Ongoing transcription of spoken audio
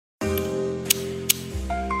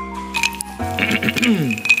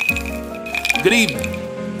Good evening.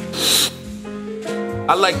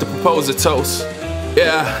 I'd like to propose a toast.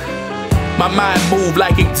 Yeah. My mind move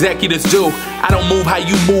like executives do. I don't move how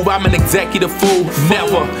you move, I'm an executive fool.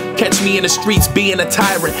 Never catch me in the streets being a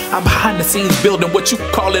tyrant. I'm behind the scenes building what you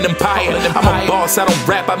call an empire. I'm a boss, I don't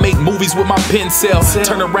rap, I make movies with my pen cell.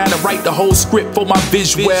 Turn around and write the whole script for my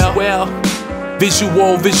visual.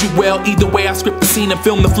 Visual, either way I script the scene and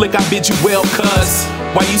film the flick, I bid you well. Cuz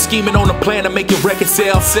while you scheming on a plan to make your record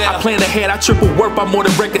sell, I plan ahead, I triple work by more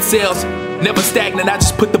than record sales. Never stagnant, I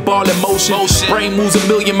just put the ball in motion. Brain moves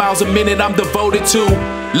 1,000,000 miles a minute, I'm devoted to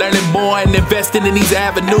learning more and investing in these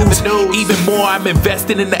avenues. Even more, I'm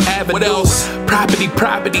investing in the avenues.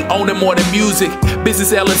 Property, owning more than music.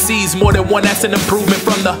 Business LLCs, more than one, that's an improvement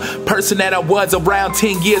from the person that I was around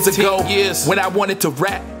 10 years ago. When I wanted to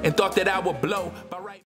rap and thought that I would blow.